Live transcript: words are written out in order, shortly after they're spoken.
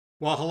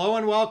Well, hello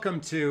and welcome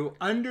to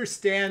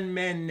Understand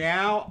Men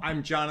Now.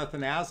 I'm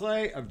Jonathon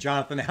Aslay of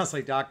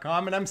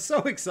jonathonaslay.com, and I'm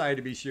so excited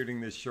to be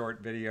shooting this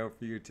short video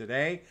for you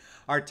today.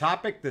 Our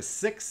topic, the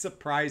 6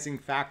 surprising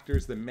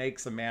factors that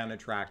makes a man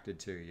attracted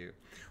to you.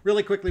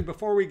 Really quickly,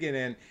 before we get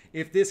in,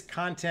 if this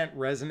content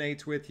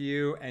resonates with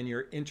you and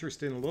you're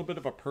interested in a little bit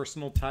of a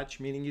personal touch,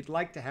 meaning you'd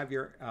like to have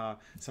your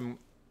some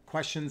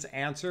questions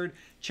answered,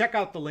 check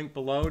out the link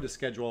below to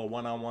schedule a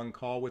one-on-one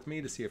call with me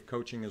to see if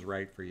coaching is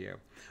right for you.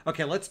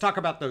 Okay, let's talk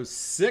about those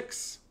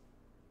 6,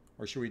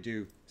 or should we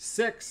do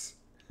 6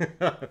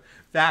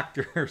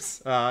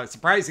 factors,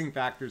 surprising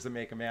factors that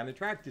make a man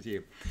attracted to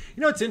you.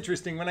 You know, it's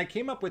interesting. When I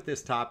came up with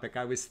this topic,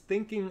 I was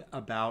thinking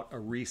about a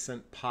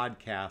recent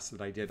podcast that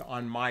I did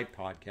on my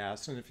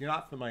podcast. And if you're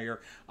not familiar,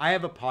 I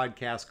have a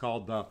podcast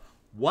called the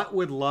What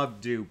Would Love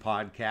Do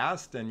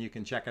podcast, and you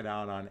can check it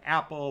out on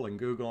Apple and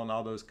Google and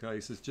all those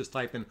places. Just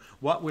type in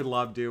What Would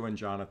Love Do and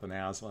Jonathon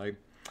Aslay.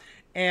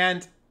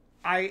 And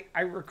I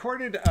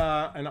recorded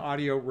an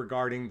audio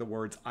regarding the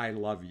words I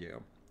love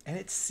you. And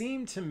it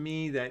seemed to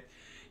me that,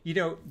 you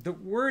know, the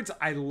words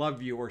I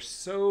love you are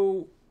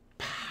so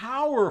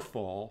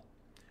powerful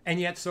and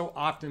yet so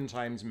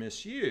oftentimes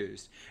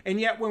misused. And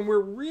yet when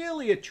we're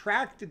really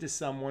attracted to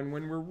someone,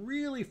 when we're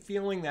really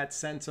feeling that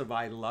sense of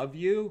I love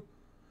you,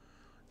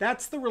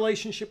 that's the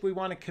relationship we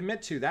want to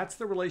commit to. That's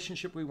the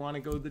relationship we want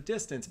to go the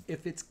distance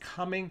if it's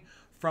coming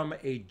from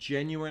a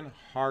genuine,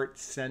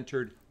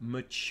 heart-centered,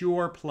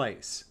 mature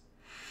place.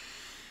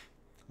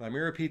 Let me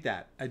repeat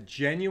that. A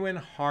genuine,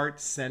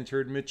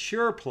 heart-centered,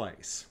 mature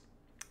place.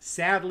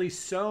 Sadly,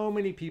 so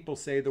many people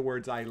say the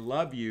words I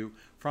love you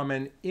from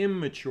an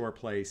immature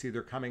place,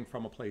 either coming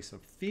from a place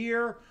of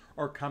fear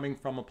or coming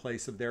from a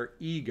place of their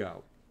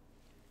ego.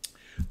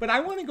 But I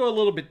want to go a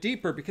little bit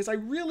deeper because I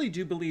really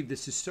do believe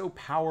this is so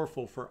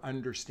powerful for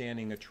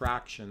understanding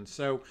attraction.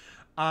 So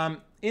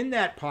in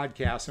that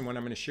podcast, and what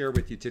I'm going to share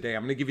with you today,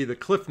 I'm going to give you the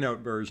Cliff Note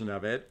version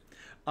of it,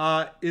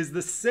 is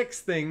the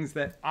 6 things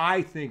that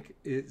I think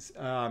is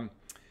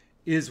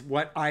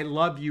what I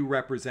love you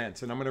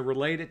represents. And I'm going to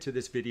relate it to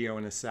this video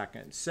in a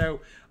second.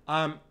 So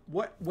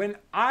when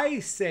I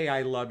say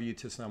I love you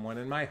to someone,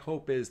 and my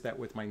hope is that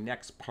with my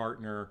next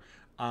partner,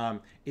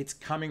 it's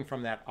coming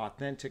from that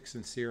authentic,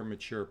 sincere,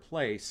 mature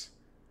place.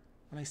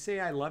 When I say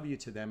I love you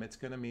to them, it's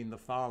going to mean the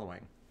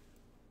following.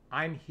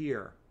 I'm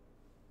here.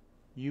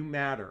 You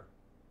matter.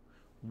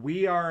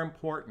 We are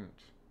important.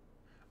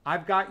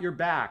 I've got your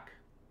back.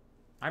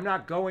 I'm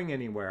not going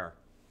anywhere,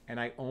 and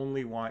I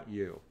only want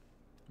you.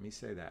 Let me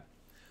say that.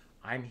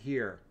 I'm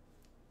here.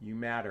 You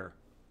matter.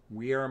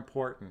 We are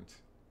important.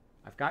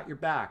 I've got your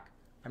back.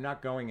 I'm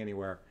not going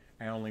anywhere.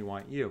 I only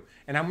want you.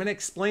 And I'm going to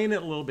explain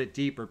it a little bit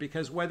deeper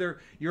because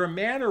whether you're a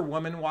man or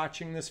woman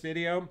watching this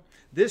video,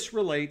 this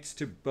relates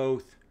to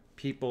both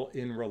people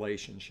in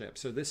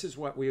relationships. So this is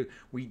what we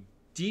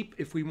deep,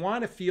 if we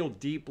want to feel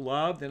deep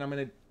love, then I'm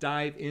going to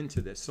dive into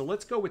this. So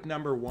let's go with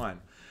number 1.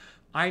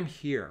 I'm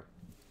here.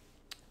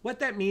 What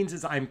that means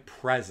is I'm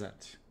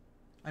present.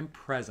 I'm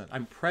present.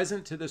 I'm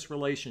present to this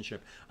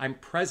relationship. I'm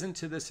present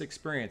to this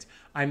experience.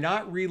 I'm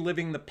not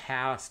reliving the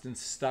past and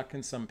stuck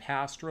in some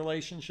past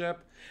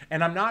relationship.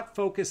 And I'm not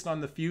focused on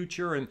the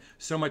future and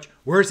so much,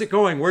 where's it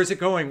going? Where's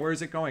it going?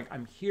 Where's it going?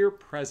 I'm here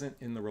present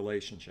in the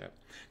relationship.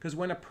 Because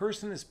when a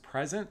person is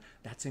present,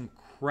 that's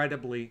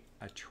incredibly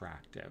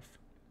attractive.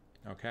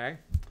 Okay?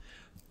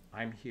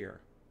 I'm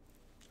here.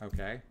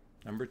 Okay?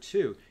 Number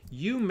 2,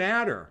 you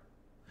matter.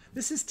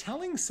 This is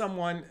telling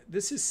someone,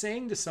 this is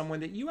saying to someone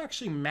that you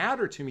actually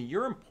matter to me.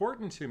 You're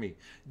important to me.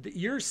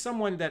 You're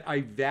someone that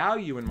I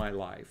value in my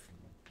life.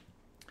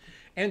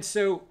 And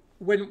so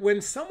when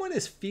someone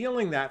is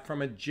feeling that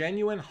from a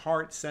genuine,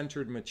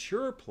 heart-centered,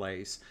 mature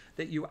place,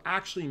 that you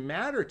actually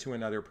matter to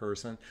another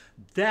person,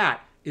 that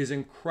is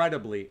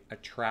incredibly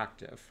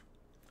attractive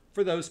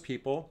for those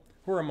people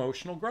who are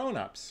emotional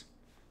grown-ups.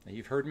 Now,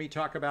 you've heard me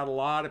talk about a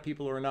lot of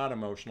people who are not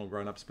emotional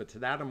grown-ups, but to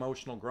that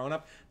emotional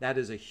grown-up, that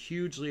is a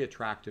hugely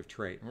attractive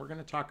trait. And we're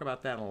going to talk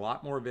about that in a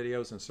lot more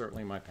videos and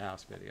certainly my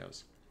past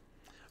videos.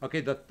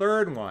 Okay, the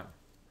third one,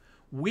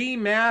 we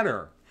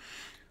matter.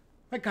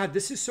 My God,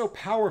 this is so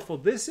powerful.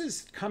 This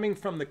is coming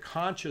from the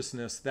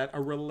consciousness that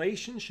a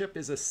relationship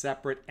is a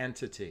separate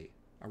entity.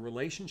 A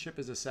relationship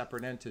is a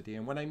separate entity.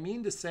 And what I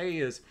mean to say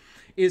is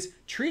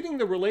treating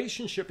the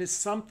relationship as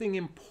something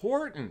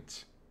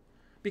important.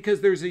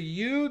 Because there's a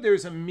you,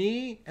 there's a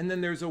me, and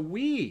then there's a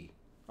we.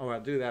 Oh, I'll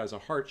do that as a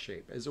heart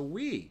shape, as a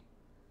we.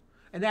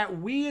 And that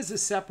we is a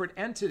separate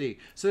entity.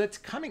 So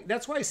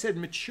that's why I said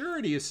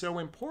maturity is so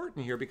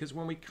important here, because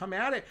when we come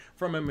at it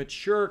from a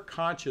mature,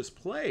 conscious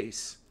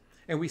place,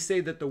 and we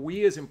say that the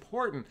we is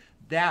important,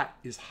 that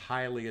is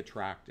highly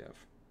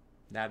attractive.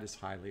 That is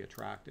highly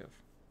attractive.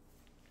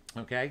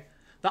 Okay?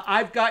 The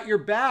I've got your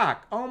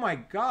back. Oh my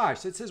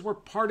gosh. It says we're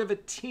part of a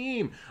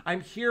team.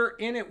 I'm here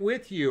in it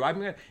with you. I'm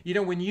gonna, you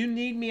know, when you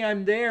need me,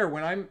 I'm there.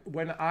 When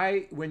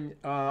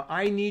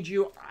I need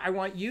you, I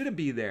want you to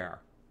be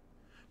there.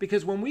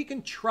 Because when we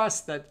can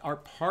trust that our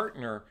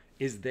partner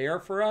is there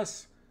for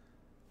us,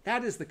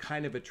 that is the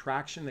kind of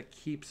attraction that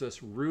keeps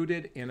us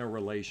rooted in a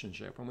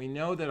relationship. And we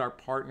know that our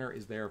partner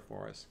is there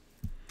for us.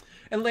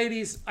 And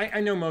ladies, I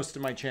know most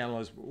of my channel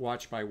is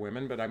watched by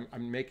women, but I'm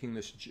making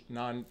this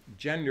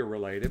non-gender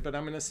related, but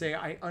I'm going to say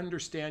I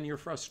understand your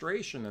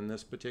frustration in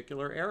this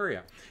particular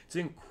area. It's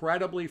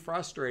incredibly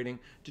frustrating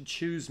to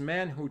choose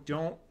men who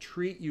don't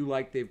treat you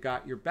like they've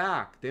got your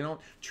back. They don't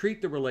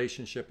treat the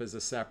relationship as a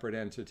separate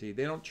entity.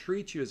 They don't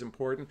treat you as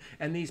important,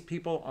 and these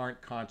people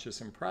aren't conscious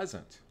and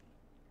present.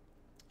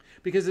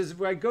 Because as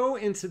I go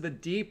into the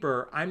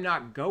deeper, I'm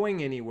not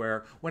going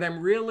anywhere. When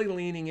I'm really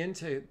leaning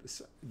into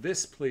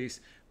this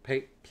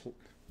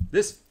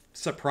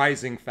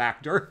surprising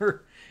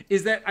factor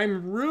is that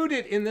I'm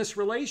rooted in this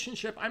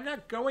relationship. I'm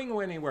not going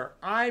anywhere.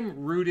 I'm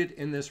rooted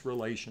in this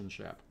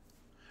relationship.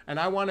 And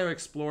I want to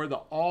explore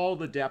all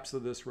the depths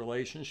of this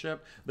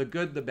relationship, the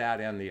good, the bad,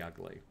 and the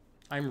ugly.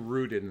 I'm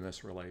rooted in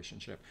this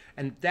relationship.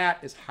 And that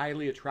is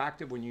highly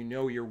attractive when you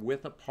know you're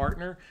with a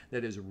partner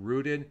that is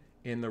rooted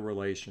in the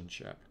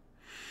relationship.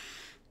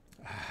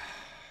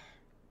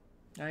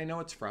 I know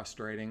it's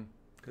frustrating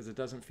because it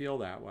doesn't feel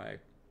that way.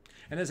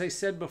 And as I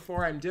said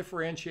before, I'm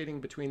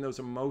differentiating between those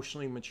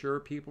emotionally mature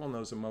people and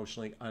those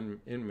emotionally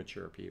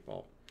immature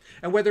people.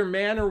 And whether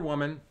man or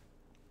woman,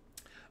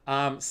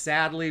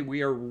 sadly,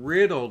 we are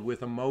riddled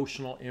with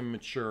emotional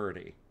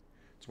immaturity.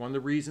 It's one of the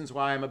reasons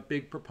why I'm a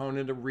big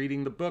proponent of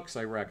reading the books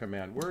I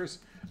recommend.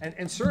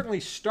 And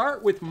certainly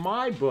start with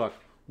my book,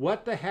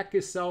 What the Heck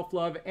is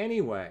Self-Love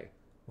Anyway?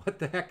 What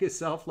the heck is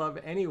self-love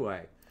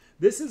anyway?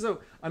 This is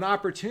an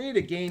opportunity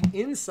to gain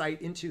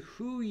insight into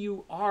who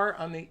you are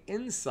on the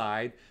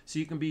inside so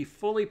you can be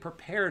fully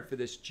prepared for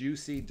this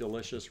juicy,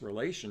 delicious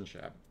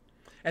relationship.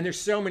 And there's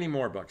so many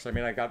more books. I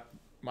mean, I got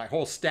my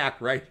whole stack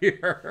right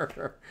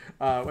here.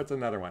 What's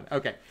another one?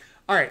 Okay.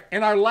 All right.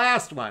 And our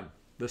last one,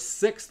 the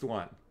sixth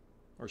one,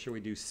 or should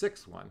we do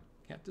sixth one?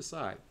 Can't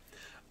decide.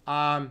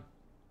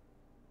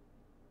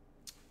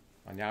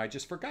 Now I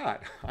just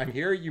forgot. I'm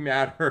here, you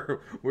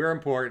matter, we're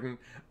important,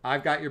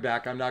 I've got your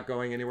back, I'm not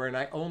going anywhere, and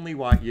I only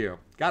want you.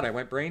 God, I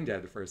went brain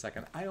dead for a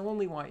second. I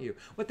only want you.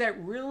 What that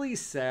really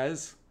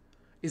says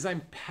is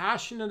I'm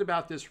passionate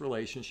about this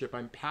relationship,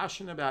 I'm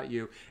passionate about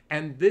you,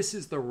 and this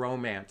is the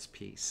romance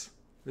piece.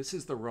 This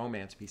is the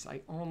romance piece.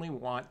 I only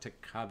want to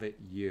covet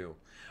you.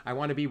 I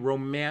want to be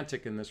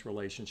romantic in this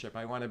relationship.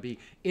 I want to be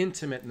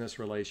intimate in this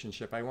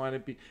relationship. I want to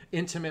be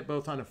intimate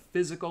both on a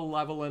physical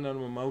level and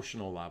an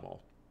emotional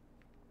level.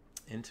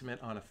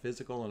 Intimate on a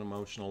physical and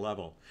emotional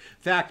level.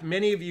 In fact,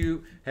 many of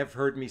you have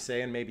heard me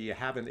say, and maybe you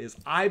haven't, is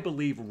I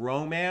believe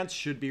romance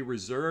should be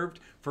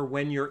reserved for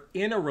when you're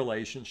in a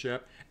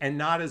relationship and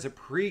not as a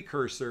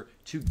precursor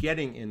to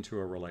getting into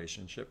a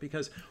relationship.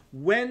 Because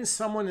when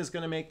someone is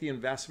going to make the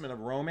investment of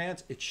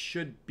romance, it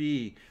should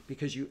be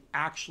because you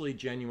actually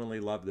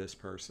genuinely love this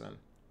person.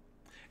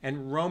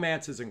 And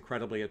romance is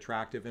incredibly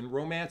attractive, and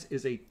romance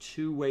is a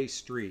two-way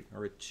street,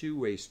 or a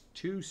two-way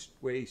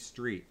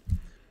street.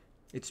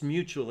 It's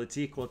mutual, it's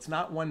equal, it's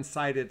not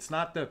one-sided, it's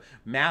not the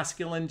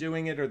masculine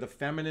doing it or the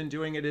feminine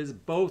doing it. It is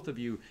both of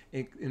you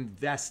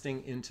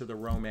investing into the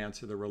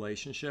romance of the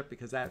relationship,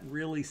 because that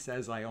really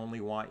says I only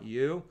want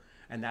you,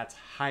 and that's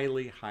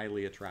highly,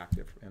 highly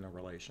attractive in a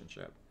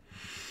relationship.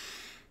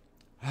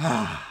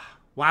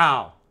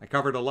 Wow, I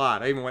covered a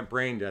lot. I even went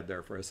brain dead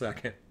there for a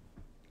second.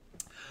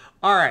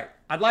 All right,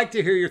 I'd like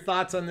to hear your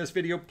thoughts on this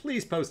video.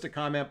 Please post a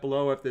comment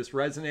below if this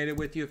resonated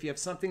with you. If you have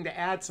something to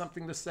add,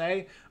 something to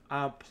say,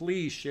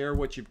 please share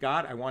what you've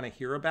got. I want to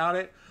hear about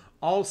it.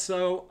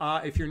 Also,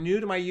 if you're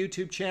new to my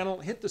YouTube channel,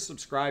 hit the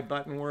subscribe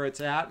button where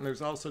it's at. And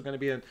there's also going to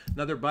be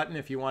another button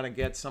if you want to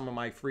get some of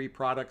my free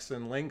products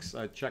and links.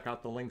 Check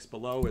out the links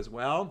below as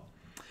well.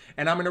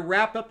 And I'm going to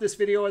wrap up this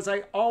video as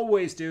I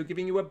always do,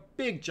 giving you a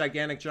big,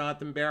 gigantic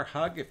Jonathan Bear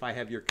hug if I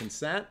have your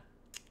consent.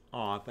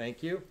 Aw,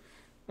 thank you.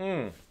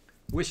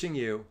 Wishing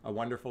you a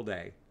wonderful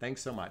day.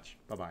 Thanks so much.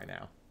 Bye-bye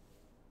now.